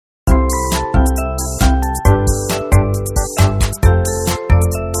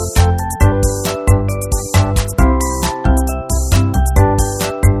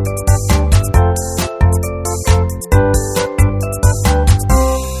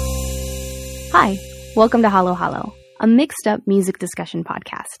Hi, welcome to Halo Halo, a mixed-up music discussion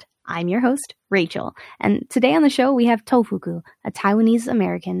podcast. I'm your host, Rachel, and today on the show we have Tofuku, a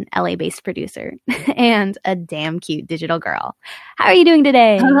Taiwanese-American LA-based producer, and a damn cute digital girl. How are you doing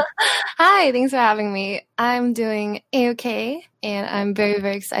today? Hi, thanks for having me. I'm doing A-okay, and I'm very,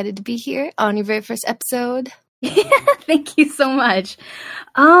 very excited to be here on your very first episode. Thank you so much.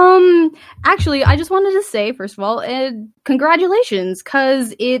 Actually, I just wanted to say, first of all, congratulations,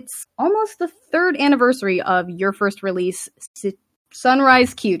 because it's almost the 3rd anniversary of your first release,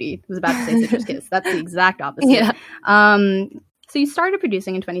 Sunrise Cutie. I was about to say Citrus Kiss. That's the exact opposite. Yeah. So you started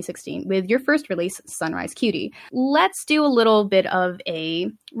producing in 2016 with your first release, Sunrise Cutie. Let's do a little bit of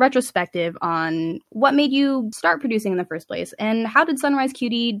a retrospective on what made you start producing in the first place, and how did Sunrise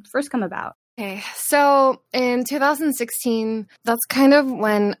Cutie first come about? Okay, so in 2016, that's kind of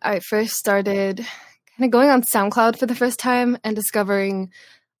when I first started kind of going on SoundCloud for the first time and discovering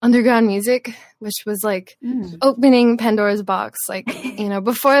underground music, which was like opening Pandora's box. Like,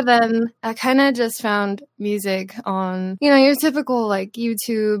 before then, I kind of just found music on, your typical like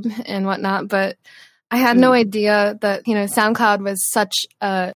YouTube and whatnot, but I had no idea that, SoundCloud was such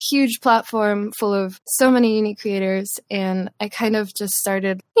a huge platform full of so many unique creators. And I kind of just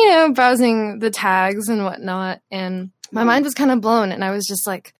started, browsing the tags and whatnot. And my mind was kind of blown. And I was just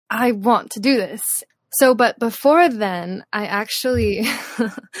like, I want to do this. So, but before then, I actually,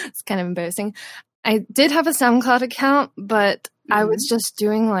 it's kind of embarrassing. I did have a SoundCloud account, but I was just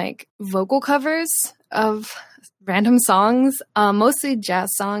doing like vocal covers of random songs, mostly jazz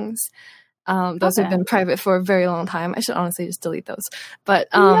songs. Those have been private for a very long time. I should honestly just delete those. But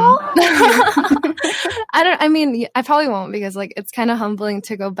No. I probably won't, because like it's kind of humbling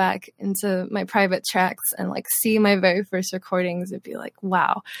to go back into my private tracks and like see my very first recordings and be like,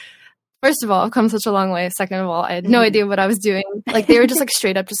 wow. First of all, I've come such a long way. Second of all, I had no idea what I was doing. Like they were just like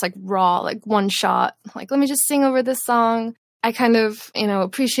straight up just like raw, like one shot. Like, let me just sing over this song. I kind of,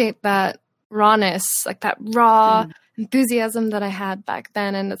 appreciate that rawness, like that raw enthusiasm that I had back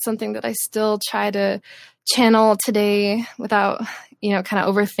then. And it's something that I still try to channel today without, kind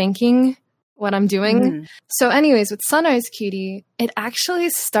of overthinking what I'm doing. So anyways, with Sunrise Cutie, it actually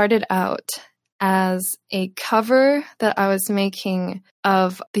started out as a cover that I was making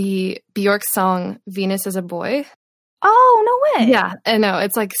of the Bjork song Venus is a Boy. Oh, no way. Yeah, I know.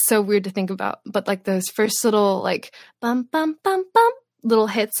 It's like so weird to think about. But like those first little like bum, bum, bum, bum little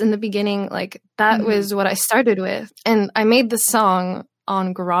hits in the beginning, like that was what I started with. And I made the song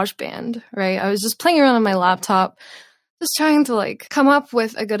on GarageBand, right? I was just playing around on my laptop, just trying to like come up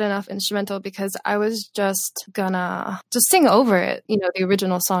with a good enough instrumental, because I was just gonna just sing over it, the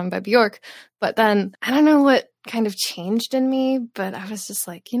original song by Bjork. But then I don't know what kind of changed in me, but I was just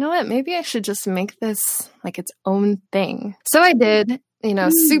like, you know what, maybe I should just make this like its own thing. So I did.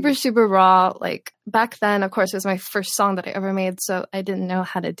 Super, super raw. Like back then, of course, it was my first song that I ever made. So I didn't know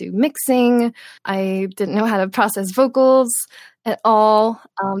how to do mixing. I didn't know how to process vocals at all.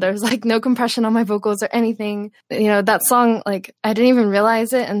 There was like no compression on my vocals or anything. That song, like I didn't even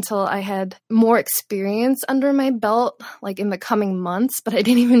realize it until I had more experience under my belt, like in the coming months. But I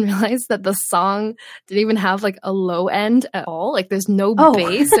didn't even realize that the song didn't even have like a low end at all. Like there's no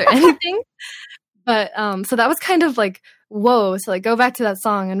bass or anything. But so that was kind of like, whoa, so like go back to that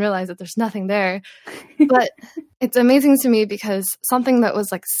song and realize that there's nothing there. But it's amazing to me, because something that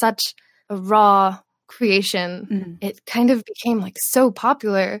was like such a raw creation, it kind of became like so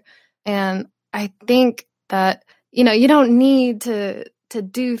popular. And I think that, you don't need to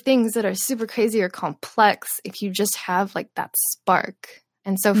do things that are super crazy or complex if you just have like that spark.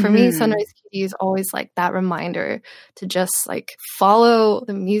 And so for me, Sunrise Cutie is always like that reminder to just like follow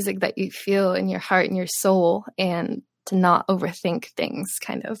the music that you feel in your heart and your soul, and to not overthink things,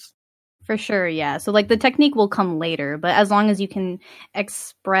 kind of. For sure, yeah. So like the technique will come later, but as long as you can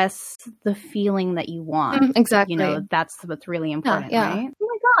express the feeling that you want, exactly, that's what's really important, yeah. right? Oh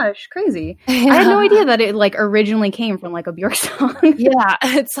my gosh, crazy. I had no idea that it like originally came from like a Bjork song. Yeah,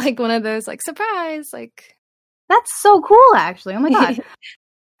 it's like one of those like surprise, like. That's so cool, actually. Oh my god.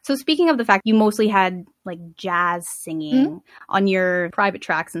 So speaking of the fact you mostly had like jazz singing on your private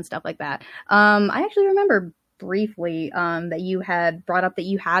tracks and stuff like that, I actually remember briefly that you had brought up that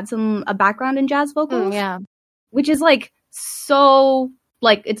you had a background in jazz vocals. Yeah. Which is like so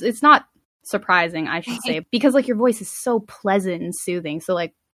like it's not surprising, I should say, because like your voice is so pleasant and soothing. So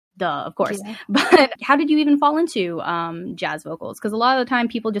like duh, of course. Yeah. But how did you even fall into jazz vocals? Because a lot of the time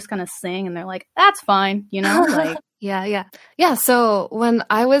people just kind of sing and they're like, that's fine, like. Yeah. So when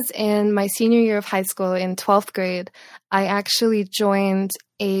I was in my senior year of high school in 12th grade, I actually joined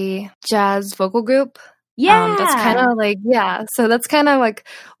a jazz vocal group Yeah. That's kind of like, yeah. So that's kind of like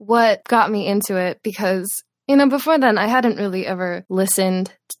what got me into it because, before then I hadn't really ever listened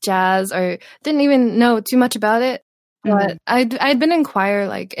to jazz or didn't even know too much about it. But I'd been in choir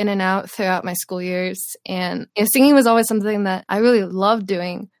like in and out throughout my school years, and singing was always something that I really loved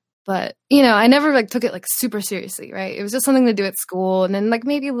doing. But I never like took it like super seriously, right? It was just something to do at school, and then like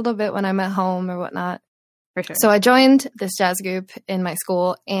maybe a little bit when I'm at home or whatnot. For sure. So I joined this jazz group in my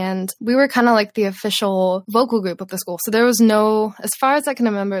school, and we were kind of like the official vocal group of the school. So there was no, as far as I can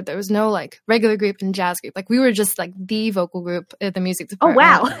remember, there was no like regular group and jazz group. Like we were just like the vocal group at the music department.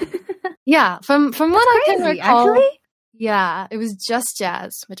 Oh wow! Yeah, from what I can recall, actually? Yeah, it was just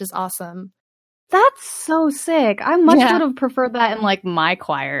jazz, which is awesome. That's so sick. I much would have preferred that in like my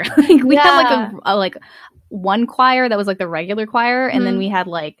choir. Like, we had like a one choir that was like the regular choir, and then we had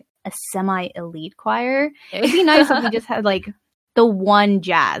like a semi-elite choir. It'd be nice if we just had like the one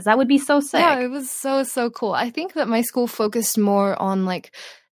jazz. That would be so sick. Yeah, it was so cool. I think that my school focused more on like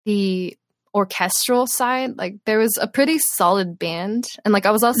the orchestral side. Like there was a pretty solid band, and like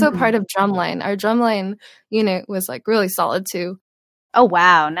I was also part of drumline. Our drumline unit was like really solid too. Oh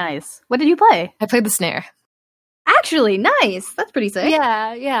wow, nice. What did you play? I played the snare. Actually, nice. That's pretty sick.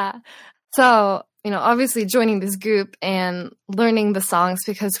 Yeah. So obviously joining this group and learning the songs,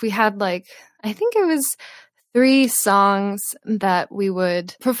 because we had like, I think it was 3 songs that we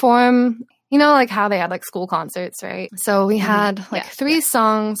would perform, like how they had like school concerts, right? So we had like 3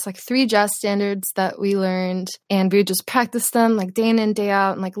 songs, like 3 jazz standards that we learned, and we would just practice them like day in and day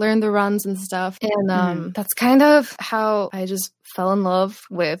out and like learn the runs and stuff. And that's kind of how I just fell in love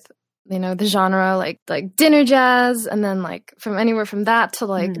with the genre, like dinner jazz, and then like from anywhere from that to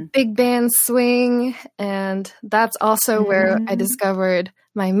like big band swing. And that's also where I discovered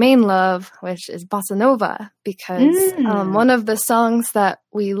my main love, which is bossa nova, because one of the songs that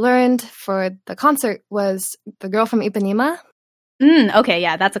we learned for the concert was The Girl from Ipanema. Okay,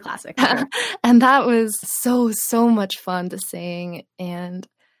 yeah, that's a classic. Sure. And that was so much fun to sing. And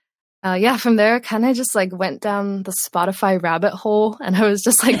from there, kind of just like went down the Spotify rabbit hole, and I was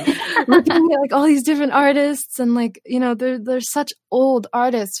just like looking at like all these different artists, and like they're such old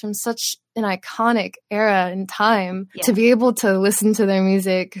artists from such an iconic era and time. To be able to listen to their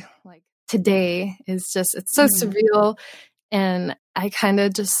music like today is just, it's so surreal. And I kind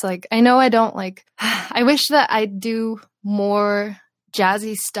of just like, I know I don't like, I wish that I do more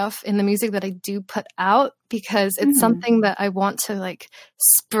jazzy stuff in the music that I do put out, because it's something that I want to like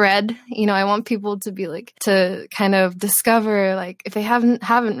spread. I want people to be like, to kind of discover, like if they haven't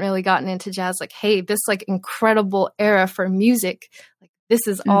really gotten into jazz, like, hey, this like incredible era for music, like this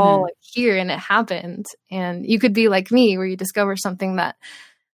is all like here and it happened. And you could be like me, where you discover something that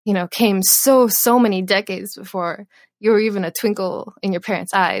came so many decades before you were even a twinkle in your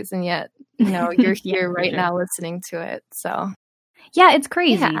parents' eyes, and yet you're here right now listening to it. So yeah, it's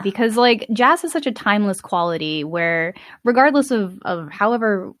crazy because like jazz is such a timeless quality where regardless of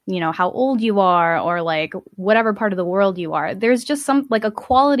however, how old you are or like whatever part of the world you are, there's just some like a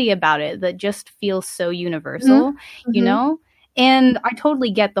quality about it that just feels so universal, And I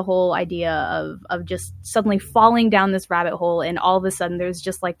totally get the whole idea of just suddenly falling down this rabbit hole, and all of a sudden there's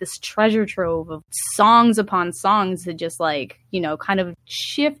just like this treasure trove of songs upon songs that just like, kind of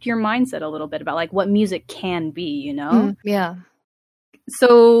shift your mindset a little bit about like what music can be, Yeah.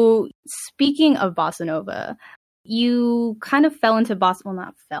 So speaking of bossa nova, you kind of fell into bossa, well,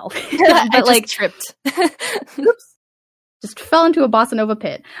 not fell, but I like tripped. Oops, just fell into a bossa nova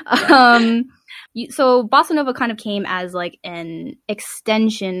pit. So bossa nova kind of came as like an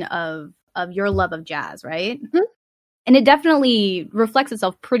extension of your love of jazz, right? And it definitely reflects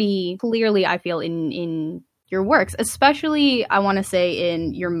itself pretty clearly, I feel, in your works, especially I want to say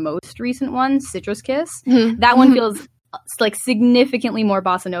in your most recent one, Citrus Kiss. That one feels like significantly more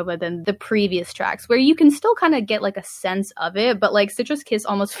bossa nova than the previous tracks, where you can still kind of get like a sense of it, but like Citrus Kiss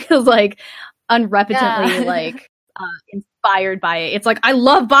almost feels like unrepetantly like inspired by it. It's like, I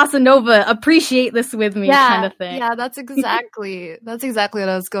love bossa nova, appreciate this with me, kind of thing. Yeah, that's exactly what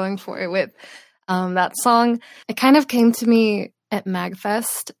I was going for with that song. It kind of came to me at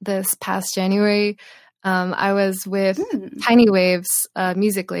MagFest this past January. I was with Tiny Waves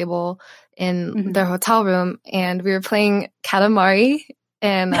music label in their hotel room, and we were playing Katamari.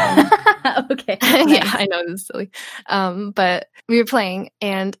 And okay, yeah, I know this is silly, but we were playing,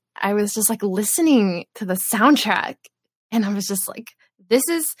 and I was just like listening to the soundtrack, and I was just like, this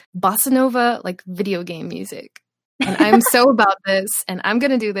is bossa nova like video game music, and I'm so about this, and I'm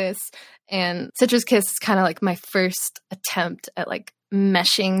gonna do this. And Citrus Kiss is kind of like my first attempt at like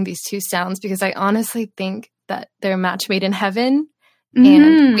meshing these two sounds, because I honestly think that they're a match made in heaven,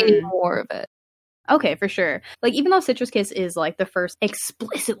 and we need more of it. Okay, for sure. Like, even though Citrus Kiss is like the first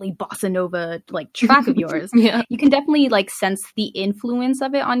explicitly bossa nova like track of yours, Yeah. you can definitely like sense the influence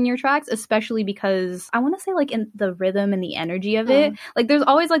of it on your tracks, especially because I want to say like in the rhythm and the energy of it. Like, there's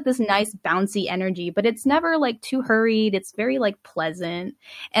always like this nice bouncy energy, but it's never like too hurried. It's very like pleasant,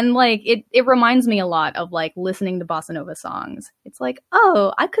 and like it reminds me a lot of like listening to bossa nova songs. It's like,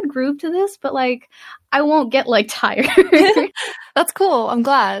 oh, I could groove to this, but like I won't get like tired. That's cool. I'm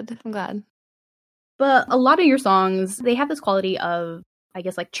glad. But a lot of your songs, they have this quality of, I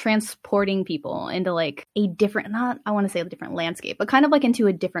guess, like transporting people into like a different, not, I want to say a different landscape, but kind of like into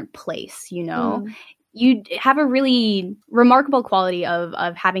a different place, you know? You have a really remarkable quality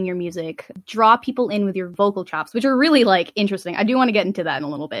of having your music draw people in with your vocal chops, which are really like interesting. I do want to get into that in a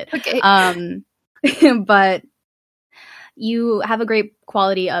little bit. Okay. But you have a great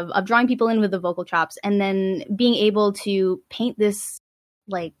quality of drawing people in with the vocal chops and then being able to paint this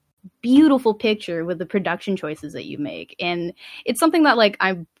like beautiful picture with the production choices that you make, and it's something that like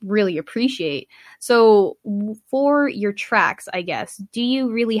I really appreciate. So for your tracks, I guess, do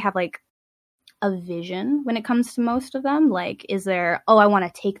you really have like a vision when it comes to most of them? Like, is there, oh, I want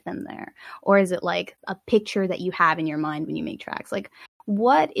to take them there, or is it like a picture that you have in your mind when you make tracks? Like,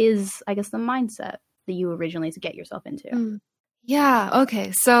 what is, I guess, the mindset that you originally to get yourself into? Yeah,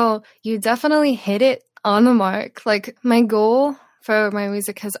 okay, so you definitely hit it on the mark. Like, my goal for my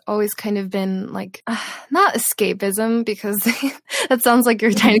music has always kind of been like, not escapism, because that sounds like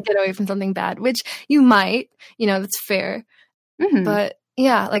you're trying to get away from something bad, which you might, that's fair. But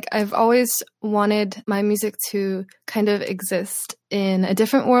yeah, like I've always wanted my music to kind of exist in a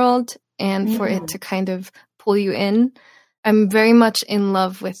different world and for it to kind of pull you in. I'm very much in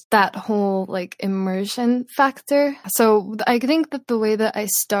love with that whole like immersion factor. So I think that the way that I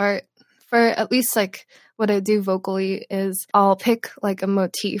start for at least like what I do vocally is I'll pick like a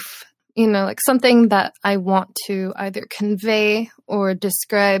motif, like something that I want to either convey or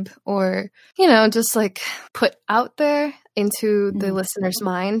describe or, just like put out there into the listener's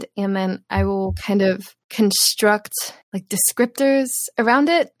mind. And then I will kind of construct like descriptors around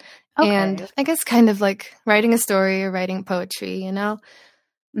it. Okay. And I guess kind of like writing a story or writing poetry,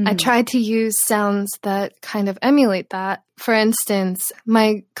 I try to use sounds that kind of emulate that. For instance,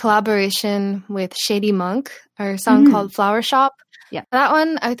 my collaboration with Shady Monk, our song called Flower Shop, that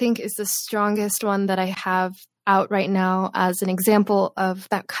one I think is the strongest one that I have out right now as an example of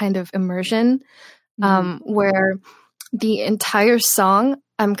that kind of immersion, where the entire song,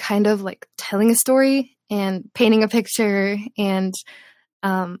 I'm kind of like telling a story and painting a picture, and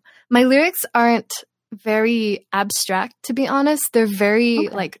my lyrics aren't very abstract, to be honest. They're very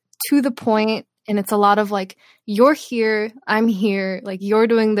like to the point, and it's a lot of like, you're here, I'm here, like you're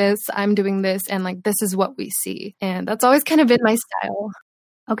doing this, I'm doing this, and like this is what we see. And that's always kind of been my style.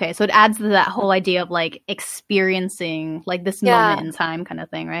 Okay, so it adds to that whole idea of like experiencing like this moment in time kind of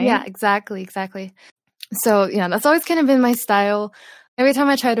thing, right? Yeah, exactly. So yeah, that's always kind of been my style. Every time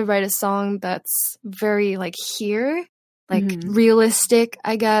I try to write a song that's very like here, like realistic,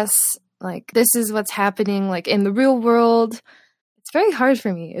 I guess, like this is what's happening like in the real world, it's very hard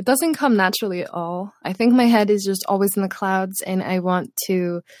for me. It doesn't come naturally at all. I think my head is just always in the clouds, and I want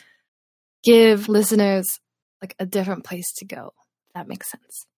to give listeners like a different place to go. If that makes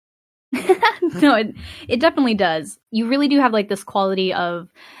sense. No, it definitely does. You really do have like this quality of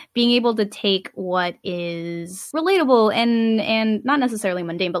being able to take what is relatable and not necessarily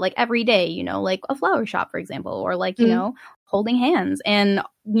mundane, but like everyday, like a flower shop, for example, or like, holding hands, and,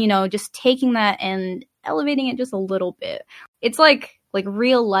 just taking that and elevating it just a little bit. It's like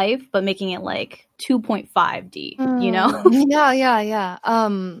real life, but making it like 2.5D, Yeah.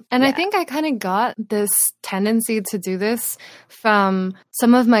 I think I kind of got this tendency to do this from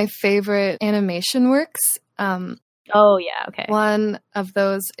some of my favorite animation works. Oh yeah, okay. One of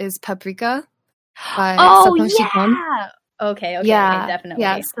those is Paprika by Satoshi Kon. Okay, yeah, definitely.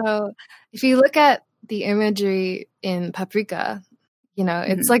 Yeah, so if you look at the imagery in Paprika,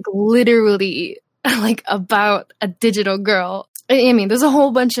 it's like literally like about a digital girl. I mean, there's a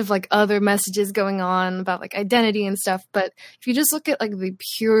whole bunch of like other messages going on about like identity and stuff, but if you just look at like the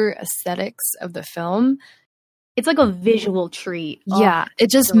pure aesthetics of the film, it's like a visual treat. Yeah, it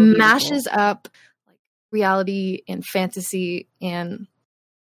just so mashes up like reality and fantasy, and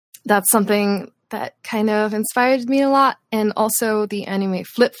that's something that kind of inspired me a lot. And also the anime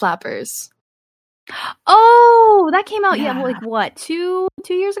Flip Flappers. Oh, that came out like what, 2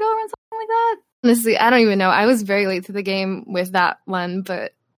 years ago or something like that? Honestly, I don't even know. I was very late to the game with that one,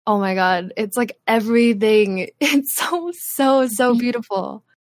 but oh my god, it's like everything. It's so beautiful.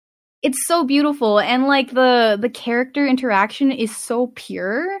 It's so beautiful, and like the character interaction is so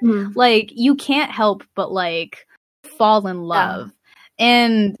pure. Like you can't help but like fall in love.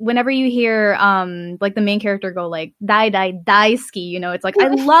 And whenever you hear like the main character go like "dai dai daisuki," you know, it's like I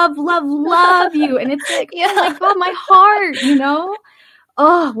love you, and it's like oh my god, my heart, you know.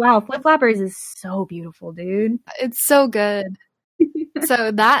 Oh wow, Flip Flappers is so beautiful, dude. It's so good.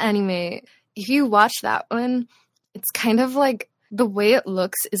 So that anime, if you watch that one, it's kind of like the way it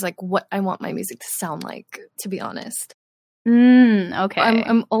looks is like what I want my music to sound like, to be honest. Okay.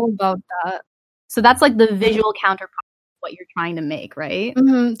 I'm all about that. So that's like the visual counterpart of what you're trying to make, right?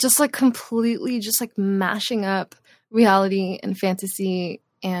 Just like completely just like mashing up reality and fantasy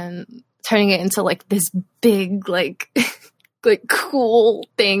and turning it into like this big like like cool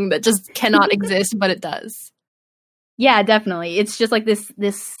thing that just cannot exist, but it does. Yeah, definitely. It's just like this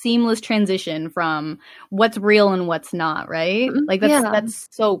seamless transition from what's real and what's not, right? Like that's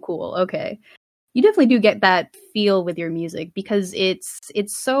so cool. Okay. You definitely do get that feel with your music because it's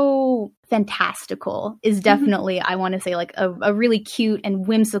so fantastical is definitely, I want to say, like a really cute and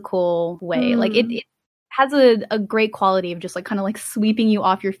whimsical way. Like it has a great quality of just like kind of like sweeping you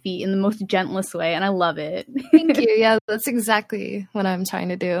off your feet in the most gentlest way, and I love it. Thank you. Yeah, that's exactly what I'm trying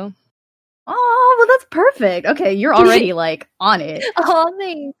to do. Oh, well, that's perfect. Okay, you're already like on it. Oh,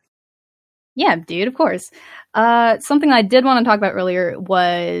 thanks. Yeah, dude, of course. Something I did want to talk about earlier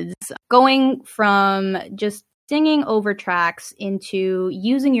was going from just singing over tracks into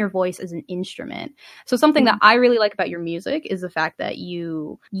using your voice as an instrument. So something that I really like about your music is the fact that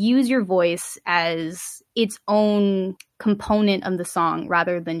you use your voice as its own component of the song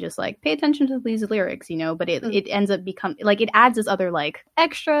rather than just like pay attention to these lyrics, you know, but it ends up becoming like it adds this other like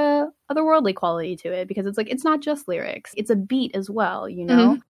extra otherworldly quality to it because it's like it's not just lyrics, it's a beat as well, you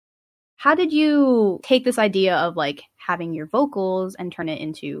know. How did you take this idea of like having your vocals and turn it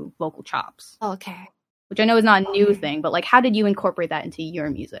into vocal chops? Okay. Which I know is not a new thing, but like how did you incorporate that into your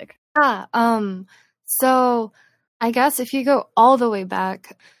music? So I guess if you go all the way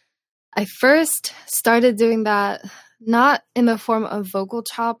back, I first started doing that not in the form of vocal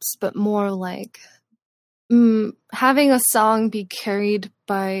chops, but more like having a song be carried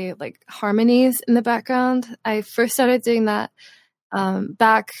by like harmonies in the background. I first started doing that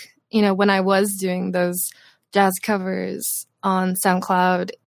back, you know, when I was doing those jazz covers on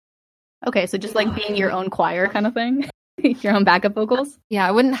SoundCloud. Okay, so just like being your own choir kind of thing? Your own backup vocals? Yeah, I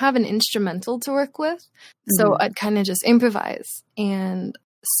wouldn't have an instrumental to work with. So I'd kind of just improvise and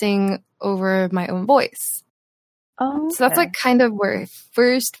sing over my own voice. Oh, okay. So that's like kind of where I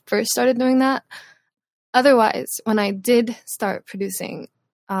first started doing that. Otherwise, when I did start producing,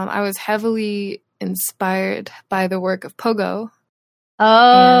 I was heavily inspired by the work of Pogo.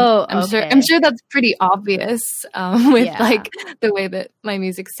 Oh, I'm sure that's pretty obvious with like the way that my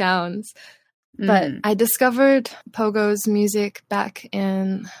music sounds. But I discovered Pogo's music back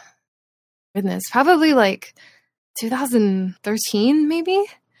in probably like 2013, maybe.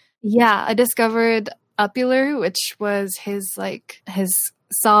 Yeah, I discovered Uppular, which was his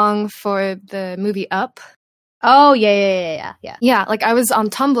song for the movie Up. Oh yeah. Yeah, like I was on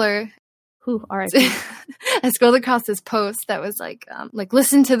Tumblr. All right. I scrolled across this post that was like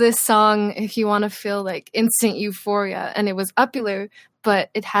listen to this song if you want to feel like instant euphoria, and it was Uppular, but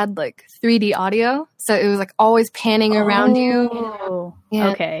it had like 3D audio, so it was like always panning around you.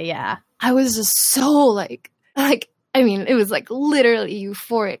 Okay, yeah. I was just so like I mean, it was like literally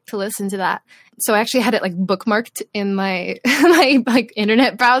euphoric to listen to that. So I actually had it like bookmarked in my my like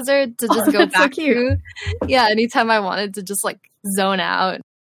internet browser to just go back to. Yeah, anytime I wanted to just like zone out.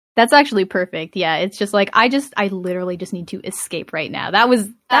 That's actually perfect. Yeah, it's just like I literally just need to escape right now. That is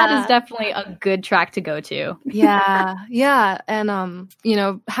definitely a good track to go to. Yeah, and you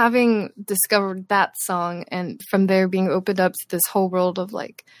know, having discovered that song and from there being opened up to this whole world of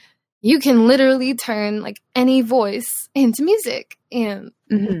like you can literally turn like any voice into music, and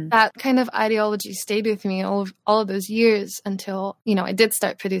that kind of ideology stayed with me all of those years until, you know, I did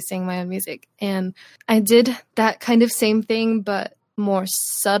start producing my own music, and I did that kind of same thing, but more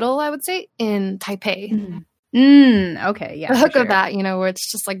subtle, I would say, in Taipei. Okay, yeah. The hook of that, you know, where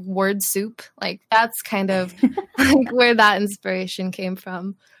it's just like word soup, like that's kind of like where that inspiration came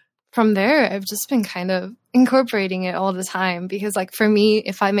from. From there, I've just been kind of incorporating it all the time because, like, for me,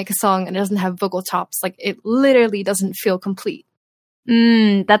 if I make a song and it doesn't have vocal chops, like it literally doesn't feel complete.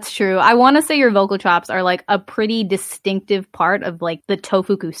 That's true. I want to say your vocal chops are like a pretty distinctive part of like the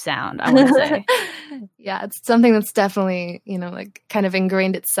Tofuku sound, I want to say. Yeah, it's something that's definitely, you know, like kind of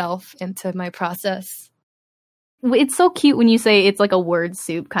ingrained itself into my process. It's so cute when you say it's like a word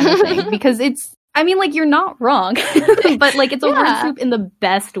soup kind of thing because I mean, like, you're not wrong, but like, it's a word soup in the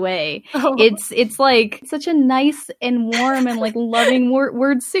best way. Oh. It's like such a nice and warm and like loving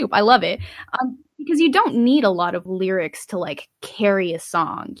word soup. I love it. Because you don't need a lot of lyrics to like carry a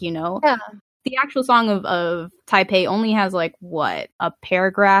song, you know? Yeah. The actual song of Taipei only has like what, a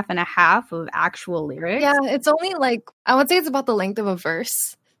paragraph and a half of actual lyrics. Yeah, it's only like, I would say it's about the length of a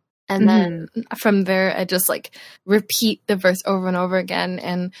verse. And then from there, I just like repeat the verse over and over again.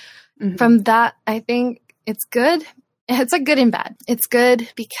 And from that, I think it's good. It's like good and bad. It's good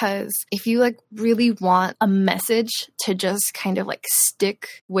because if you like really want a message to just kind of like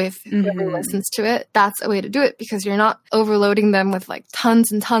stick with whoever listens to it, that's a way to do it, because you're not overloading them with like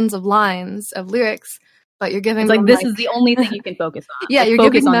tons and tons of lines of lyrics, but you're giving them like, this is the only thing you can focus on. Yeah, you're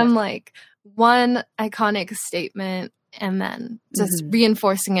giving them like one iconic statement and then just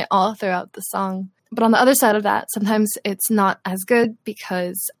reinforcing it all throughout the song. But on the other side of that, sometimes it's not as good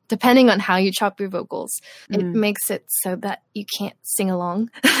because depending on how you chop your vocals, it makes it so that you can't sing along.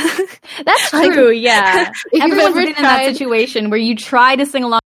 That's true, yeah. Everyone's been in that situation where you try to sing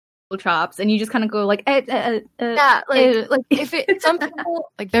along with chops and you just kind of go like, yeah, like if it, some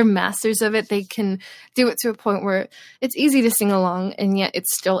people, like they're masters of it, they can do it to a point where it's easy to sing along and yet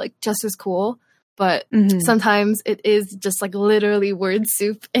it's still like just as cool. But sometimes it is just like literally word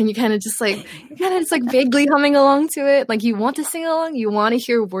soup and you kind of just like vaguely humming along to it. Like you want to sing along, you want to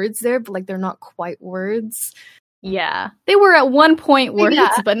hear words there, but like they're not quite words. Yeah. They were at one point words,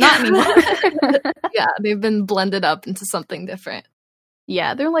 but not anymore. Yeah, they've been blended up into something different.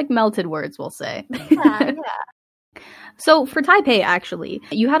 Yeah, they're like melted words, we'll say. Yeah. So for Taipei, actually,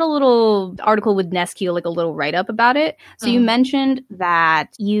 you had a little article with Nesquio, like a little write-up about it. So you mentioned that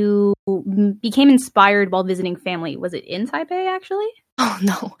you became inspired while visiting family. Was it in Taipei, actually? Oh,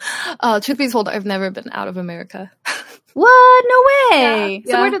 no. Truth be told, I've never been out of America. What? No way!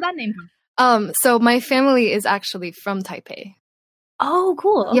 Yeah. So where did that name come? So my family is actually from Taipei. Oh,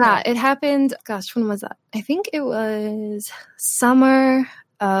 cool. Okay. Yeah, it happened, gosh, when was that? I think it was summer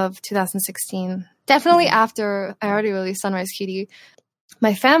of 2016. Definitely after I already released Sunrise Cutie.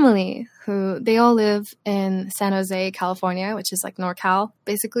 My family, they all live in San Jose, California, which is like NorCal,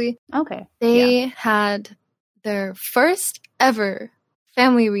 basically. Okay. They had their first ever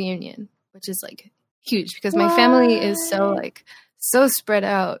family reunion, which is like huge because my family is so spread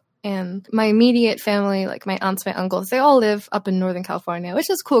out. And my immediate family, like my aunts, my uncles, they all live up in Northern California, which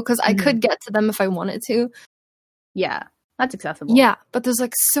is cool because I could get to them if I wanted to. Yeah, that's accessible. Yeah, but there's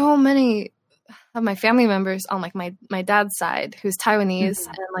like so many of my family members on like my dad's side who's Taiwanese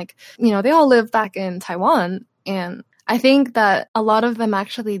and like, you know, they all live back in Taiwan. And I think that a lot of them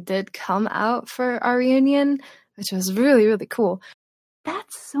actually did come out for our reunion, which was really, really cool.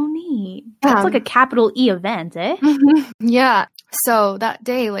 That's so neat. That's like a capital E event, eh? Yeah. So that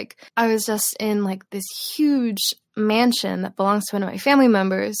day, like, I was just in like this huge mansion that belongs to one of my family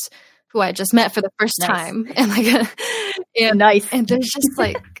members who I just met for the first time. And like, and there's just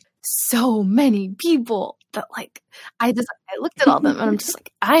like so many people that like, I looked at all of them and I'm just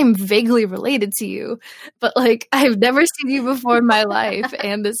like, I'm vaguely related to you, but like, I've never seen you before in my life.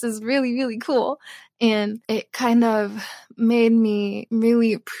 And this is really, really cool. And it kind of made me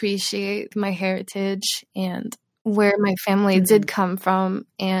really appreciate my heritage and where my family did come from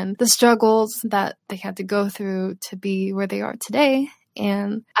and the struggles that they had to go through to be where they are today.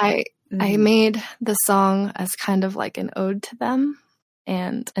 And I made the song as kind of like an ode to them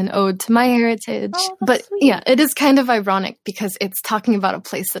and an ode to my heritage. Oh, but sweet. Yeah, it is kind of ironic because it's talking about a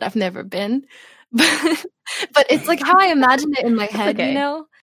place that I've never been. But it's like how I imagine it in my head, you know?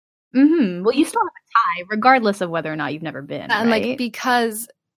 Well, you still have a tie, regardless of whether or not you've never been. And right? like, because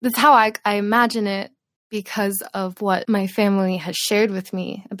that's how I imagine it, because of what my family has shared with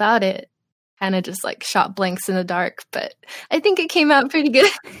me about it. Kind of just like shot blanks in the dark, but I think it came out pretty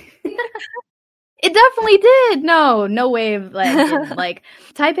good. It definitely did. No way of like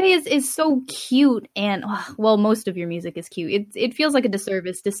Taipei is so cute, and well, most of your music is cute. It feels like a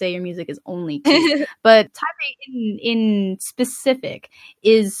disservice to say your music is only cute, but Taipei in specific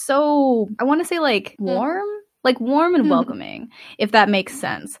is so, I want to say like warm. Like warm and welcoming, if that makes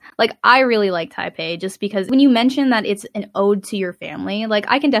sense. Like, I really like Taipei just because when you mention that it's an ode to your family, like,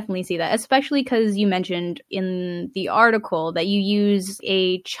 I can definitely see that, especially because you mentioned in the article that you use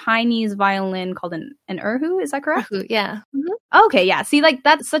a Chinese violin called an erhu, is that correct? Erhu, yeah. Okay, yeah. See, like,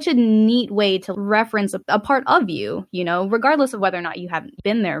 that's such a neat way to reference a part of you, you know, regardless of whether or not you haven't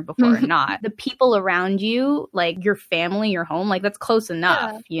been there before or not. The people around you, like your family, your home, like that's close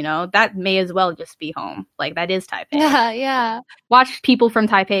enough, you know, that may as well just be home. Like, that is Taipei. Yeah. Watch people from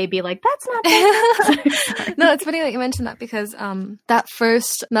Taipei be like, that's not Taipei. No, it's funny that you mentioned that because that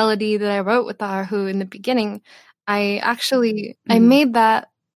first melody that I wrote with the Erhu in the beginning, I made that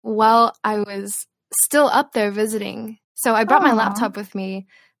while I was still up there visiting. So I brought my laptop with me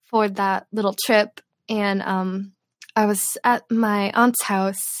for that little trip, and I was at my aunt's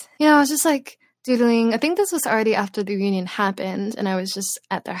house. You know, I was just like doodling. I think this was already after the reunion happened, and I was just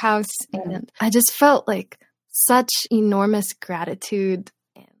at their house, and I just felt like such enormous gratitude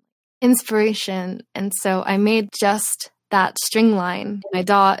and inspiration. And so I made just that string line in my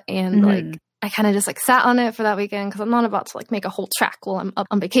dot, and like I kind of just like sat on it for that weekend because I'm not about to like make a whole track while I'm up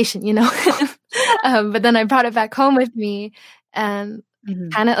on vacation, you know. But then I brought it back home with me, and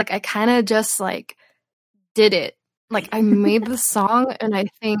I kind of just like did it. Like I made the song in I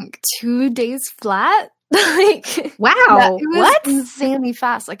think 2 days flat. Like wow, it was insanely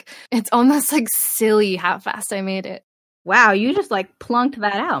fast. Like it's almost like silly how fast I made it. Wow, you just like plunked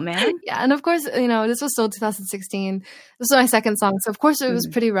that out, man. Yeah, and of course, you know, this was still 2016. This was my second song, so of course it was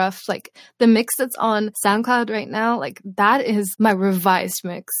pretty rough. Like the mix that's on SoundCloud right now, like that is my revised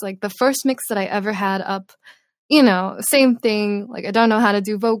mix. Like the first mix that I ever had up, you know, same thing. Like I don't know how to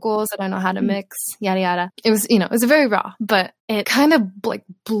do vocals, I don't know how to mix, yada yada. It was, you know, it was very raw, but it kind of like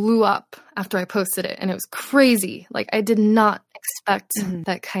blew up after I posted it, and it was crazy. Like I did not expect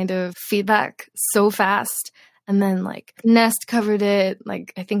that kind of feedback so fast. And then like Nest covered it,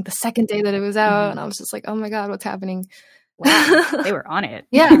 like I think the second day that it was out, and I was just like, oh my God, what's happening? Wow, they were on it.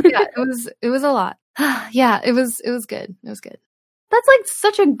 yeah, it was a lot. Yeah, it was good. It was good. That's like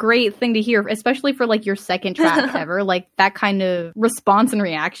such a great thing to hear, especially for like your second track ever. Like that kind of response and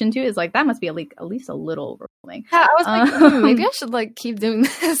reaction to it is like, that must be at least a little overwhelming. Yeah, I was like, maybe I should like keep doing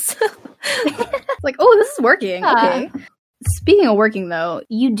this. Like, oh, this is working. Yeah. Okay. Speaking of working, though,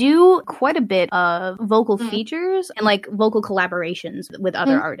 you do quite a bit of vocal features and like vocal collaborations with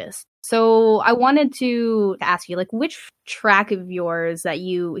other artists. So I wanted to ask you, like, which track of yours that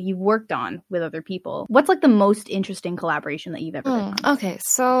you've worked on with other people? What's like the most interesting collaboration that you've ever been on? Okay,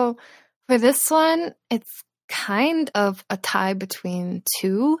 so for this one, it's kind of a tie between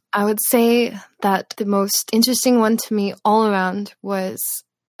two. I would say that the most interesting one to me all around was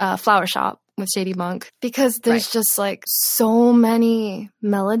Flower Shop with Shady Monk, because there's just like so many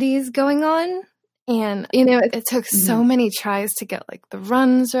melodies going on, and you know it took so many tries to get like the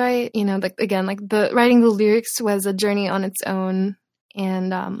runs right, you know, like again, like the writing the lyrics was a journey on its own,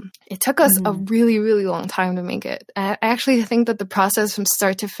 and it took us a really, really long time to make it. I actually think that the process from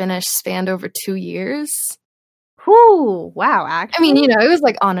start to finish spanned over 2 years. Whew, wow, actually. I mean, you know, it was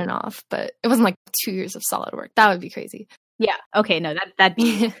like on and off, but it wasn't like 2 years of solid work. That would be crazy. Yeah. Okay. No, that'd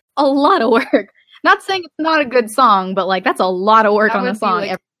be a lot of work. Not saying it's not a good song, but like that's a lot of work on a song.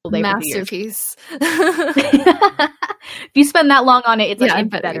 Like every day masterpiece. If you spend that long on it, it's like it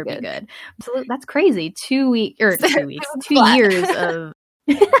better be good. So that's crazy. 2 weeks or 2 weeks, 2 years of.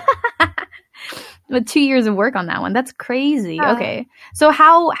 But 2 years of work on that one. That's crazy. Yeah. Okay. So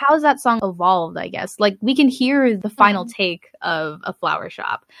how's that song evolved, I guess? Like we can hear the final take of A Flower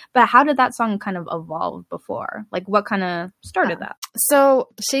Shop, but how did that song kind of evolve before? Like what kind of started that? So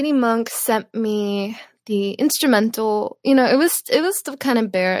Shady Monk sent me the instrumental. You know, it was still kind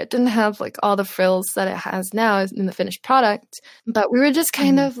of bare. It didn't have like all the frills that it has now in the finished product, but we were just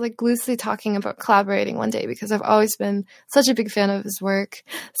kind of like loosely talking about collaborating one day because I've always been such a big fan of his work.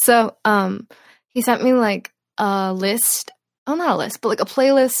 So, he sent me like a list, not a list, but like a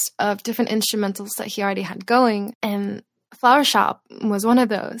playlist of different instrumentals that he already had going. And Flower Shop was one of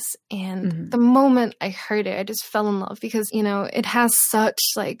those. And the moment I heard it, I just fell in love because, you know, it has such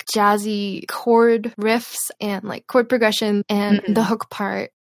like jazzy chord riffs and like chord progression and the hook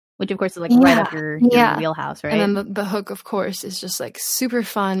part. Which, of course, is like right up your wheelhouse, right? And then the hook, of course, is just like super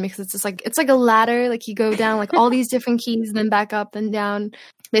fun because it's just like, it's like a ladder. Like you go down like all these different keys, then back up, then down.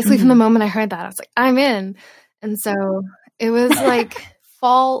 Basically, from the moment I heard that, I was like, I'm in. And so it was like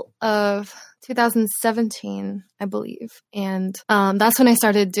fall of 2017, I believe. And that's when I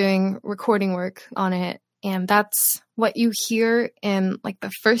started doing recording work on it. And that's what you hear in like the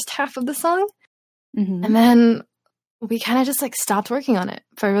first half of the song. And then we kind of just like stopped working on it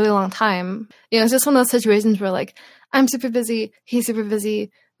for a really long time. You know, it's just one of those situations where like I'm super busy, he's super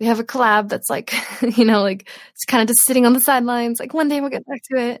busy. we have a collab that's like, like it's kind of just sitting on the sidelines. Like one day we'll get back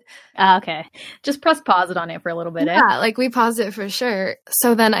to it. Okay. Just press pause on it for a little bit. Yeah, like we paused it for sure.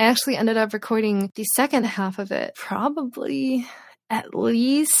 So then I actually ended up recording the second half of it, probably at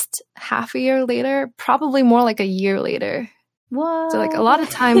least half a year later, probably more like a year later. What? So like a lot of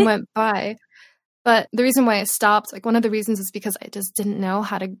time went by. But the reason why I stopped, like one of the reasons is because I just didn't know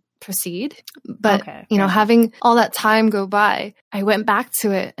how to proceed. But, having all that time go by, I went back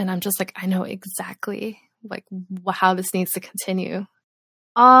to it and I'm just like, I know exactly like how this needs to continue.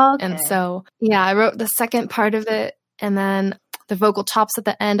 Okay. And so, I wrote the second part of it, and then the vocal chops at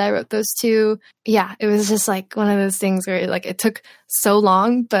the end, I wrote those two. Yeah, it was just like one of those things where like it took so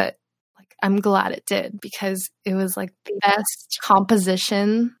long, but like I'm glad it did, because it was like the best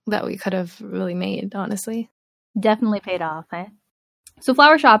composition that we could have really made, honestly. Definitely paid off, eh? So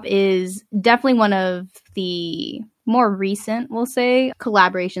Flower Shop is definitely one of the more recent, we'll say,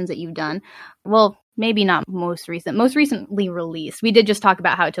 collaborations that you've done. Well, maybe not most recently released. We did just talk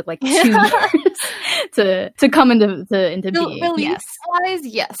about how it took like 2 years to come into being. Release-wise,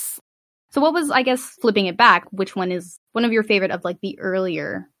 yes. So what was, I guess, flipping it back, which one is one of your favorite of like the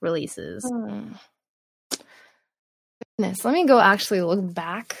earlier releases? Goodness, let me go actually look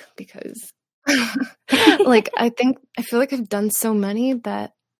back, because like I feel like I've done so many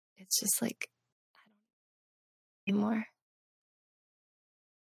that it's just like I don't know anymore.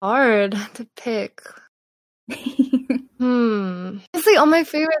 Hard to pick. Honestly, all my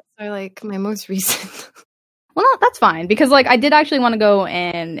favorites are like my most recent. Well, no, that's fine, because like I did actually want to go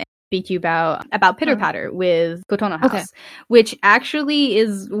and speak to you about Pitter Patter with Kotono House, which actually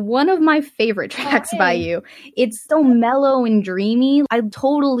is one of my favorite tracks by you. It's so mellow and dreamy. I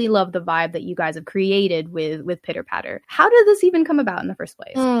totally love the vibe that you guys have created with Pitter Patter. How did this even come about in the first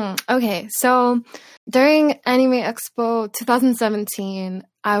place? Okay, so during Anime Expo 2017,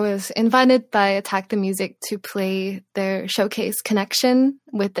 I was invited by Attack the Music to play their showcase Connection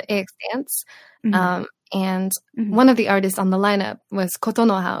with the AX Dance. And one of the artists on the lineup was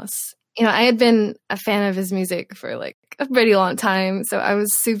Kotono House. I had been a fan of his music for like a pretty long time. So I was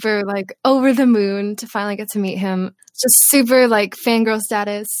super like over the moon to finally get to meet him. Just super like fangirl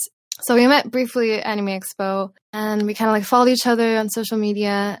status. So we met briefly at Anime Expo, and we kind of like followed each other on social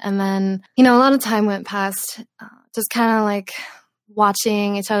media. And then, a lot of time went past, just kind of like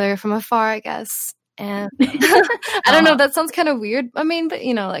watching each other from afar, I guess. And I don't know, that sounds kind of weird. I mean, but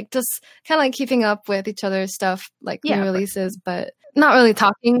like just kind of like keeping up with each other's stuff, like new releases, but not really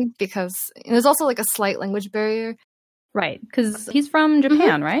talking, because there's also like a slight language barrier. Right, because he's from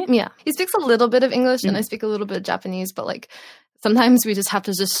Japan, right? Yeah. He speaks a little bit of English and I speak a little bit of Japanese, but like sometimes we just have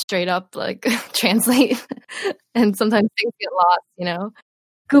to just straight up like translate, and sometimes things get lost,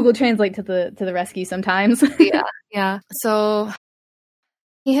 Google Translate to the rescue sometimes. Yeah. So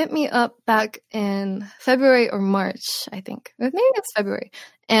he hit me up back in February or March, I think. Maybe it's February.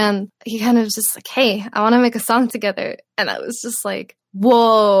 And he kind of just like, hey, I want to make a song together. And I was just like,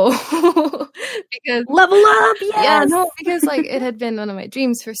 whoa. Because level up, yes! Yeah, no, because like it had been one of my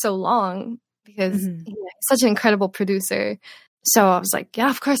dreams for so long, because he's such an incredible producer. So I was like,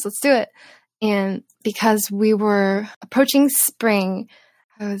 yeah, of course, let's do it. And because we were approaching spring,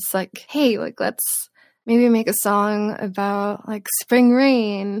 I was like, hey, like let's maybe make a song about like spring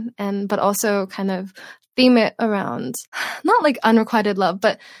rain, but also kind of theme it around not like unrequited love,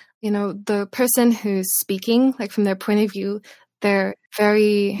 but the person who's speaking, like from their point of view, they're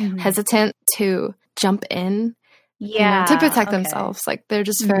very hesitant to jump in, to protect themselves. Like they're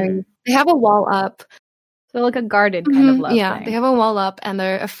just very, they have a wall up. So like a guarded kind of love thing. They have a wall up, and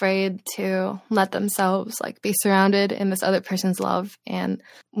they're afraid to let themselves like be surrounded in this other person's love. And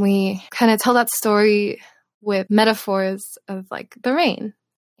we kind of tell that story with metaphors of like the rain,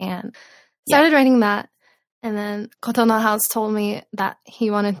 and started writing that. And then Kotono House told me that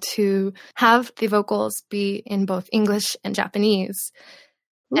he wanted to have the vocals be in both English and Japanese.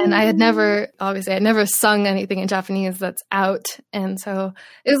 And I had never sung anything in Japanese that's out. And so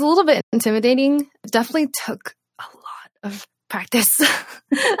it was a little bit intimidating. It definitely took a lot of practice.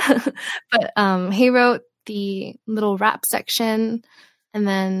 But he wrote the little rap section. And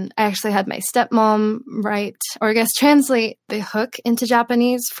then I actually had my stepmom write, or I guess translate, the hook into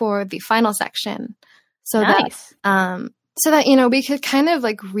Japanese for the final section. So nice. that we could kind of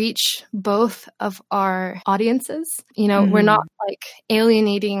like reach both of our audiences. We're not like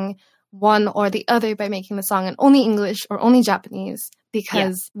alienating one or the other by making the song in only English or only Japanese,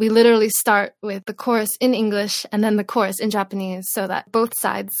 because we literally start with the chorus in English and then the chorus in Japanese, so that both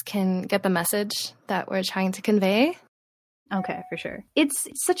sides can get the message that we're trying to convey. Okay, for sure. It's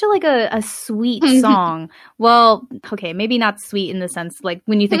such a sweet song. Well, okay, maybe not sweet in the sense like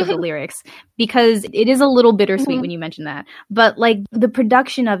when you think of the lyrics, because it is a little bittersweet when you mention that. But like the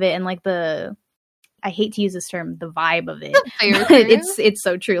production of it and like I hate to use this term, the vibe of it. But it's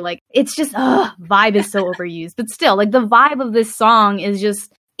so true. Like it's just vibe is so overused. But still, like the vibe of this song is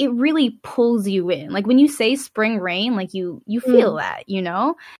just, it really pulls you in. Like when you say spring rain, like you feel that, you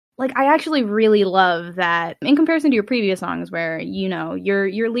know? Like, I actually really love that in comparison to your previous songs where, you know,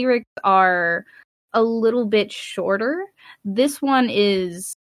 your lyrics are a little bit shorter. This one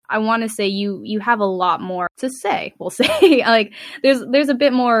is, I want to say you have a lot more to say. We'll say like there's a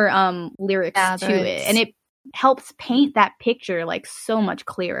bit more lyrics to it, and it helps paint that picture like so much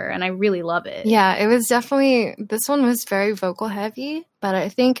clearer, and I really love it. Yeah, it was definitely, this one was very vocal heavy, but I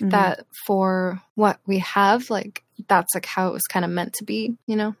think that for what we have, like that's like how it was kind of meant to be,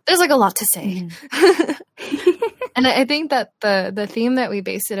 you know? There's like a lot to say. And I think that the theme that we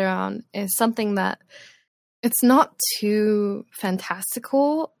base it around is something that it's not too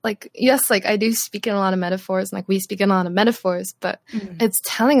fantastical. Like, yes, like I do speak in a lot of metaphors, and like we speak in a lot of metaphors, but it's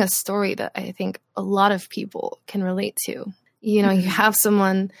telling a story that I think a lot of people can relate to. You know, you have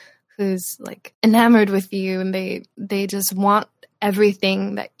someone who's like enamored with you, and they just want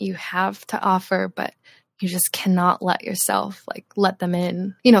everything that you have to offer, but you just cannot let yourself like let them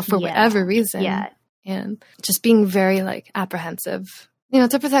in, you know, for whatever reason. Yeah. And just being very like apprehensive, you know,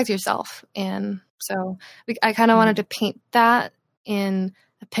 to protect yourself. And so I kind of wanted to paint that in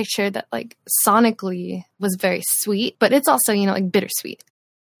a picture that like sonically was very sweet, but it's also, you know, like bittersweet.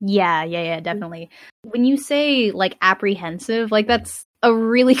 Yeah, definitely. When you say like apprehensive, like that's a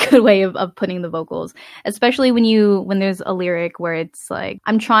really good way of putting the vocals, especially when there's a lyric where it's like,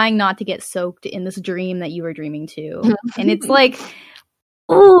 I'm trying not to get soaked in this dream that you were dreaming too. And it's like,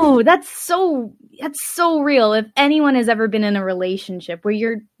 oh, that's so real. If anyone has ever been in a relationship where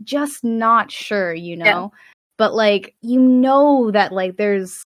you're just not sure, you know, but like, you know that like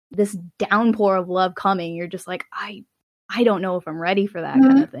there's this downpour of love coming. You're just like, I don't know if I'm ready for that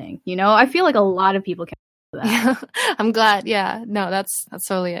kind of thing. You know, I feel like a lot of people can do that. Yeah, I'm glad. Yeah, no, that's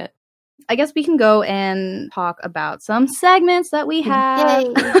totally it. I guess we can go and talk about some segments that we have.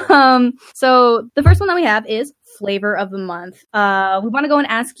 So the first one that we have is Flavor of the Month. We want to go and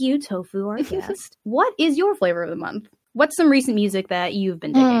ask you, Tofu, our guest, what is your flavor of the month? What's some recent music that you've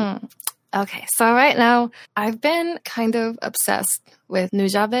been digging? Okay, so right now, I've been kind of obsessed with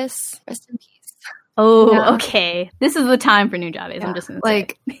Nujabes. Rest in peace. Oh, okay. This is the time for Nujabes. Yeah. I'm just gonna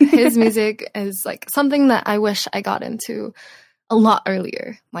like his music is like something that I wish I got into a lot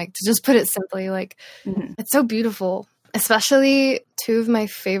earlier. Like, to just put it simply, like it's so beautiful. Especially two of my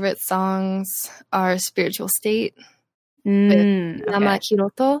favorite songs are Spiritual State with Nama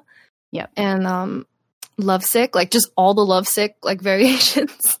Hiroto. Yep. And Lovesick, like just all the Lovesick like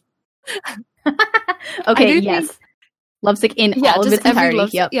variations. Okay, yes. Lovesick in all of its entirety.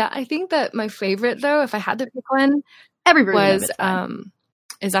 Yep. Yeah, I think that my favorite though, if I had to pick one, every version was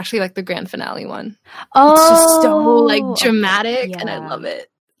is actually like the grand finale one. Oh, it's just so like dramatic, and I love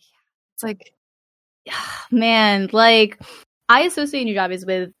it. It's like, man, like I associate Nujabes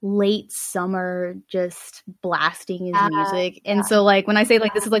with late summer, just blasting his music, and so like when I say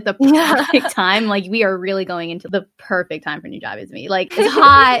like this is like the perfect time, like we are really going into the perfect time for Nujabes to me. Like it's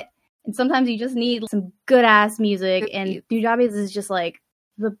hot. And sometimes you just need some good-ass music, and Nujabes is just, like,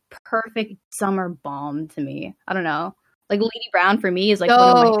 the perfect summer balm to me. I don't know. Like, Lady Brown for me is, like, one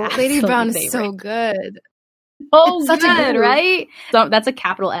of my Lady Brown is favorites. So good. Oh, it's such good, right? So that's a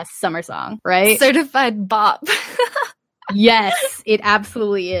capital S summer song, right? Certified bop. Yes, it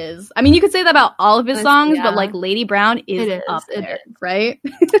absolutely is. I mean, you could say that about all of his songs, but, like, Lady Brown is up there, right?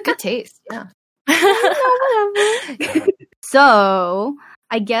 Good taste, yeah. So...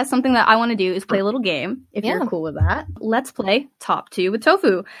 I guess something that I want to do is play a little game, if you're cool with that. Let's play Top 2 with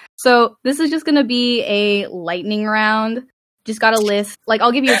Tofu. So this is just going to be a lightning round. Just got a list. Like,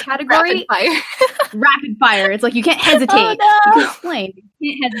 I'll give you a category. Rapid fire. Rapid fire. It's like, you can't hesitate. Oh, no. You can explain.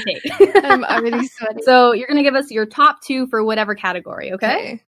 You can't hesitate. I'm already sweating. So you're going to give us your top 2 for whatever category,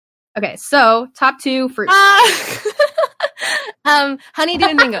 okay? Okay, so top 2 for... Honeydew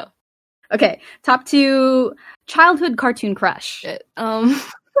and Dingo. Okay, top 2 childhood cartoon crush. Shit. I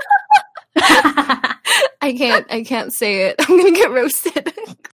can't say it. I'm gonna get roasted.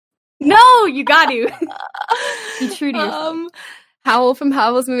 No, you got to. Be true to yourself. Howl from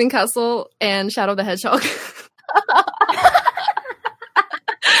Howl's Moving Castle and Shadow the Hedgehog.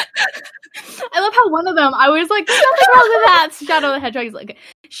 I love how one of them, I was like, there's nothing wrong with that. Shadow the Hedgehog is like,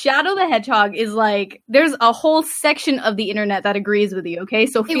 Shadow the Hedgehog is like, there's a whole section of the internet that agrees with you, okay?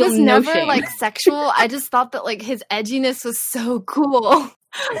 So feel it was no never shame. like sexual. I just thought that like his edginess was so cool.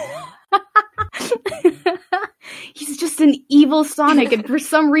 He's just an evil Sonic, and for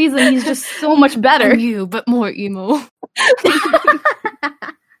some reason, he's just so much better. You, but more emo.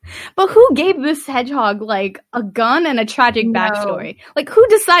 But who gave this hedgehog, like, a gun and a tragic backstory? Like, who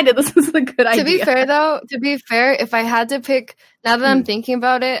decided this was a good idea? To be fair, if I had to pick, now that I'm thinking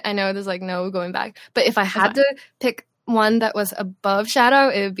about it, I know there's, like, no going back. But if I had to pick one that was above Shadow,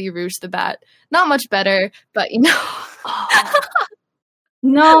 it would be Rouge the Bat. Not much better, but, you know.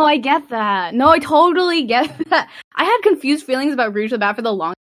 No, I get that. No, I totally get that. I had confused feelings about Rouge the Bat for the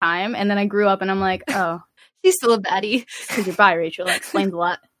longest time, and then I grew up and I'm like, oh. She's still a baddie. Because you're bi, Rachel. That explains a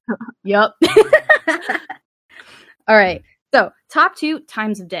lot. Yup. All right. So, top 2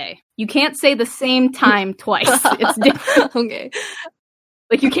 times of day. You can't say the same time twice. It's different. Okay.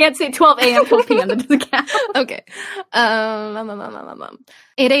 Like, you can't say 12 a.m., 12 p.m. That doesn't count. Okay.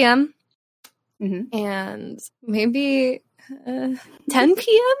 8 a.m. Mm-hmm. And maybe 10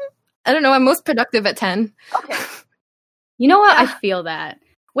 p.m.? I don't know. I'm most productive at 10. Okay. You know what? I feel that.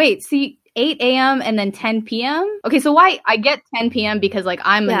 Wait, see, 8 a.m. and then 10 p.m.? Okay, so why? I get 10 p.m. because, like,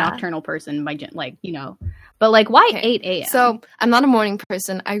 I'm a nocturnal person, like, you know. But, like, why 8 a.m.? So, I'm not a morning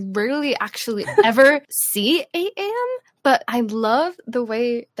person. I rarely actually ever see 8 a.m., but I love the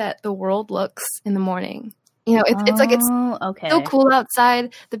way that the world looks in the morning. You know, it's like it's okay. so cool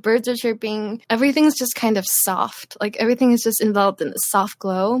outside. The birds are chirping. Everything's just kind of soft. Like, everything is just enveloped in this soft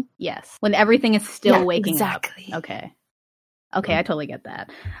glow. Yes, when everything is still waking exactly. up. Okay, I totally get that.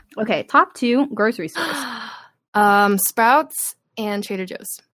 Okay, top 2 grocery stores. Sprouts and Trader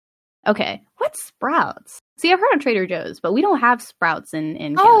Joe's. Okay, what's Sprouts? See, I've heard of Trader Joe's, but we don't have Sprouts in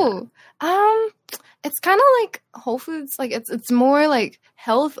Canada. Oh, it's kind of like Whole Foods. Like, it's more like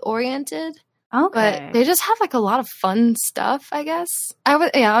health oriented. Okay, but they just have like a lot of fun stuff, I guess. I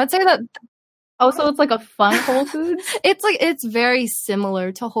would say that. Oh, so it's like a fun Whole Foods? It's very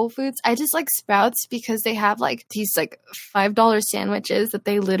similar to Whole Foods. I just like Sprouts because they have like these like $5 sandwiches that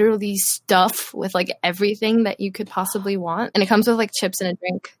they literally stuff with like everything that you could possibly want. And it comes with like chips and a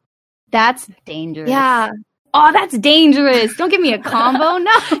drink. That's dangerous. Yeah. Oh, that's dangerous. Don't give me a combo.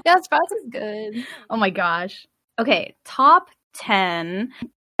 No. Yeah, Sprouts is good. Oh my gosh. Okay, top 10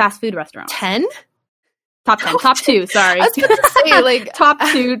 fast food restaurants. 10? Top 10. Top 2, sorry. I was going to say like top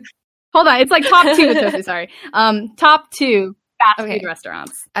 2. Hold on, it's like top 2 with Tofu, sorry. Top 2 fast food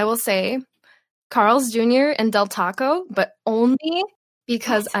restaurants. I will say Carl's Jr. and Del Taco, but only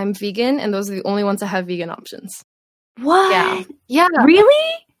because I'm vegan and those are the only ones that have vegan options. What? Yeah.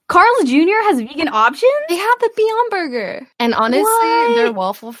 Really? Carl's Jr. has vegan options? They have the Beyond Burger. And honestly, their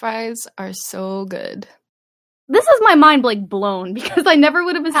waffle fries are so good. This is my mind like blown because I never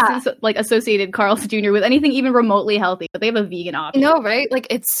would have associated Carl's Jr. with anything even remotely healthy, but they have a vegan option. No, right? Like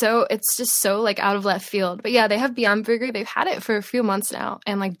it's just so like out of left field. But yeah, they have Beyond Burger. They've had it for a few months now,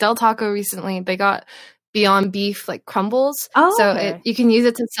 and like Del Taco recently, they got Beyond Beef like crumbles. Oh, so you can use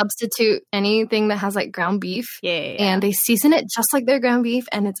it to substitute anything that has like ground beef. Yeah. And they season it just like their ground beef,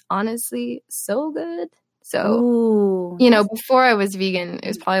 and it's honestly so good. So, ooh, you know, before I was vegan, it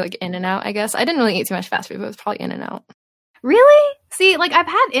was probably like In-N-Out, I guess. I didn't really eat too much fast food, but it was probably In-N-Out. Really? See, like, I've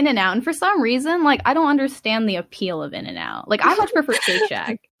had In-N-Out, and for some reason, like, I don't understand the appeal of In-N-Out. Like, I much prefer Shake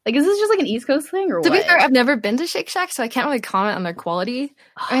Shack. Like, is this just, like, an East Coast thing, or what? To be fair, I've never been to Shake Shack, so I can't really comment on their quality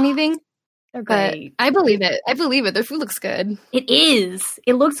or anything. They're great. But I believe it. Their food looks good. It is.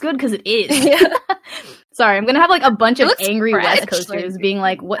 It looks good because it is. Yeah. Sorry, I'm going to have, like, a bunch of angry West Coasters being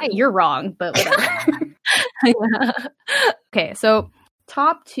like, what? You're wrong, but whatever. Okay, so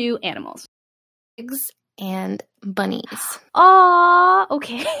top 2 animals. Pigs and bunnies. Aw,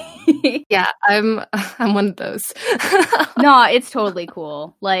 okay. Yeah, I'm one of those. No, it's totally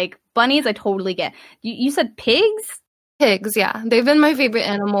cool. Like, bunnies, I totally get. You said pigs? Pigs, yeah. They've been my favorite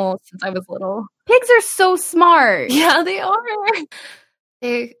animal since I was little. Pigs are so smart. Yeah, they are.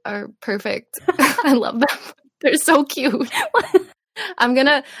 They are perfect. I love them. They're so cute. I'm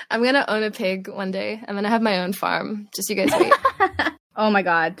gonna own a pig one day. I'm gonna have my own farm. Just you guys wait. Oh my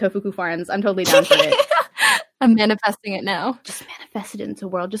god, Tofuku Farms. I'm totally down for it. I'm manifesting it now. Just manifest it into the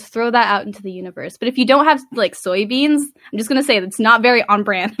world. Just throw that out into the universe. But if you don't have like soybeans, I'm just gonna say that's not very on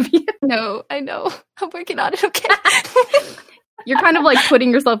brand of you. No, I know. I'm working on it, okay? You're kind of like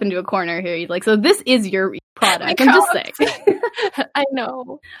putting yourself into a corner here. You're like, so this is your product. I'm just saying. I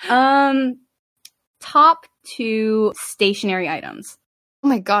know. Top 2 stationary items. Oh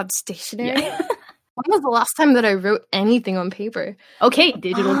my god, stationary? Yeah. When was the last time that I wrote anything on paper? Okay,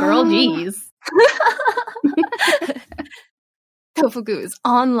 digital girl, geez. Tofugu is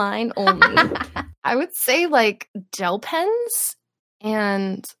online only. I would say like gel pens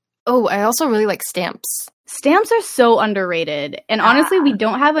and I also really like stamps. Stamps are so underrated. And honestly, we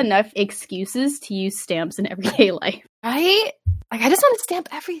don't have enough excuses to use stamps in everyday life. Right? Like I just want to stamp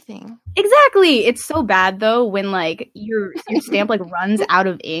everything. Exactly. It's so bad though when like your stamp like runs out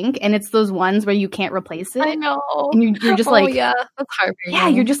of ink and it's those ones where you can't replace it. I know. And you're just like, yeah, that's heartbreaking. Yeah,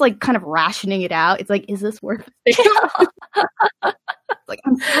 you're just like kind of rationing it out. It's like, is this worth it? Like,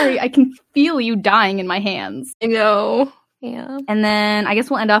 I'm sorry, I can feel you dying in my hands. I know. Yeah. And then I guess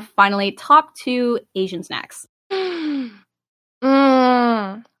we'll end off finally top 2 Asian snacks. Oh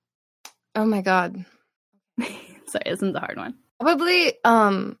my god. Sorry, this is a hard one. Probably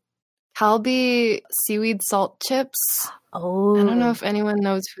Calbee seaweed salt chips. Oh. I don't know if anyone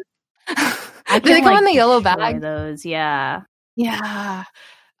knows who. Do they come in the yellow bag? Those, yeah. Yeah.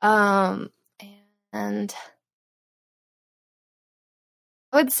 And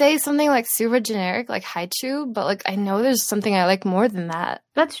I would say something like super generic, like Haichu, but like I know there's something I like more than that.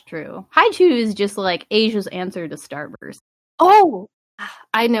 That's true. Haichu is just like Asia's answer to Starburst. Oh,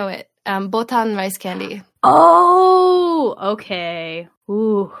 I know it. Botan rice candy. Oh, okay.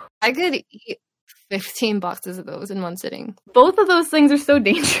 Ooh. I could eat 15 boxes of those in one sitting. Both of those things are so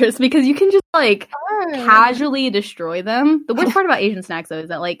dangerous because you can just like casually destroy them. The worst part about Asian snacks though is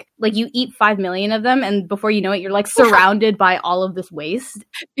that like you eat 5 million of them and before you know it you're like surrounded by all of this waste.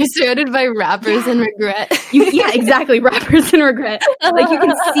 You're surrounded by wrappers and regret. Yeah, exactly. Wrappers and regret. Like you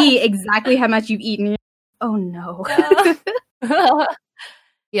can see exactly how much you've eaten. Oh no.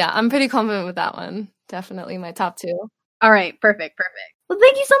 Yeah, I'm pretty confident with that one. Definitely my top 2. All right, perfect. Well,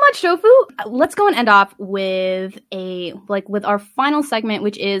 thank you so much, Tofu. Let's go and end off with with our final segment,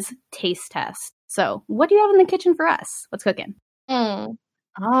 which is taste test. So, what do you have in the kitchen for us? What's cooking? All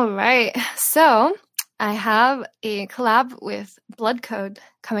right. So, I have a collab with Blood Code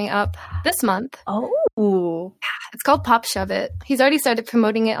coming up this month. Oh, it's called Pop Shove It. He's already started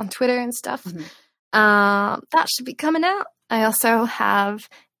promoting it on Twitter and stuff. Mm-hmm. That should be coming out. I also have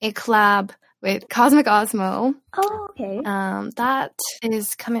a collab with Cosmic Osmo. Oh, okay. That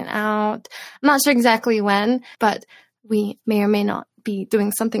is coming out. I'm not sure exactly when, but we may or may not be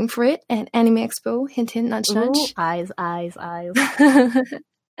doing something for it at Anime Expo. Hint, hint, nudge, nudge. Ooh, eyes.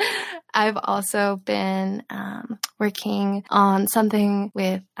 I've also been working on something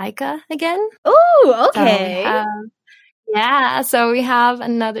with Aika again. Oh, okay. So we have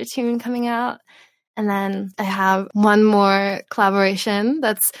another tune coming out. And then I have one more collaboration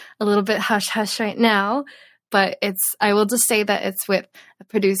that's a little bit hush-hush right now, but I will just say that it's with a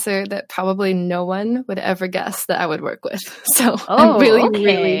producer that probably no one would ever guess that I would work with. So I'm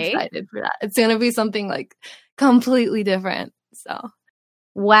really excited for that. It's going to be something like completely different. So,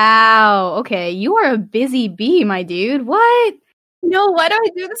 wow. Okay. You are a busy bee, my dude. What? No, why do I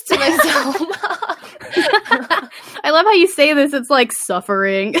do this to myself? I love how you say this. It's like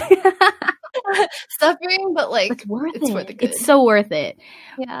suffering. Suffering, but like it's worth it. For the good. It's so worth it.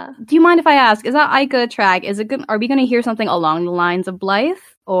 Yeah. Do you mind if I ask? Is that Aika track? Is it good? Are we going to hear something along the lines of Blythe,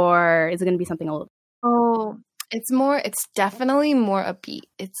 or is it going to be something a little? Oh, it's definitely more upbeat.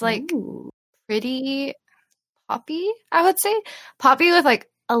 It's like pretty poppy. I would say poppy with like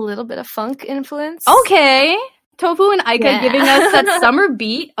a little bit of funk influence. Okay. Tofu and Aika giving us that summer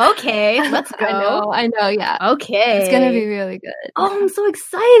beat. Okay, let's go. I know, yeah. Okay. It's going to be really good. Oh, I'm so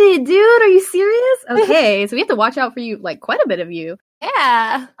excited, dude. Are you serious? Okay, so we have to watch out for you, like quite a bit of you.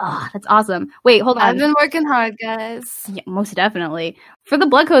 Yeah. Oh, that's awesome. Wait, hold on. I've been working hard, guys. Yeah, most definitely. For the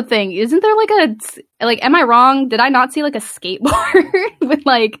Blood Code thing, isn't there am I wrong? Did I not see like a skateboard with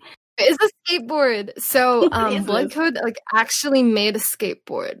like... It's a skateboard. So Blood Code actually made a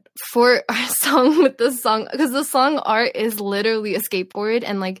skateboard for our song with the song, because the song art is literally a skateboard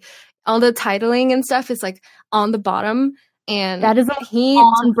and like all the titling and stuff is like on the bottom. And that is a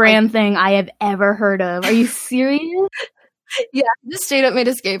on-brand thing I have ever heard of. Are you serious? Yeah, just straight up made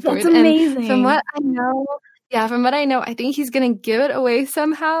a skateboard. That's amazing. And from what I know, I think he's gonna give it away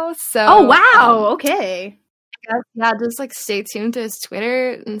somehow. So oh wow, okay. Yeah, just like stay tuned to his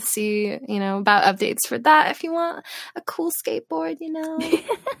Twitter and see, about updates for that if you want a cool skateboard,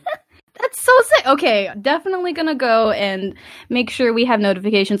 That's so sick. Okay, definitely gonna go and make sure we have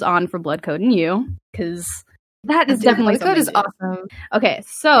notifications on for Blood Code and you, because that is definitely Blood Code is awesome. Okay,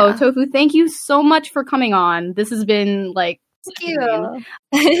 so Tofu, thank you so much for coming on. This has been like thank you.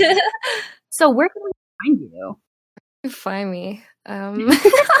 So where can we find you? You find me in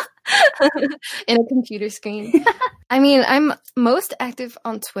a computer screen. I mean, I'm most active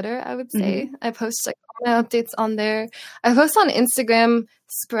on Twitter, I would say. I post like all my updates on there. I post on Instagram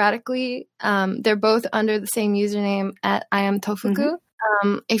sporadically. They're both under the same username at I am Tofuku.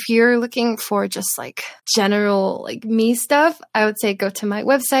 If you're looking for just like general like me stuff, I would say go to my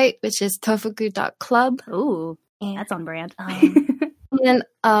website, which is tofuku.club. Ooh, that's on brand. And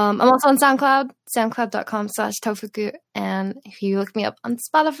I'm also on SoundCloud, soundcloud.com/tofuku. And if you look me up on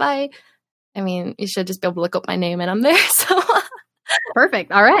Spotify, I mean, you should just be able to look up my name and I'm there. So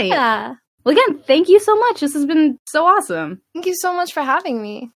perfect. All right. Yeah. Well, again, thank you so much. This has been so awesome. Thank you so much for having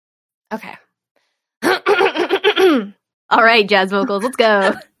me. Okay. All right, jazz vocals, let's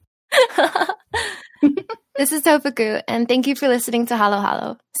go. This is Tofuku, and thank you for listening to Halo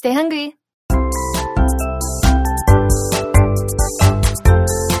Halo. Stay hungry.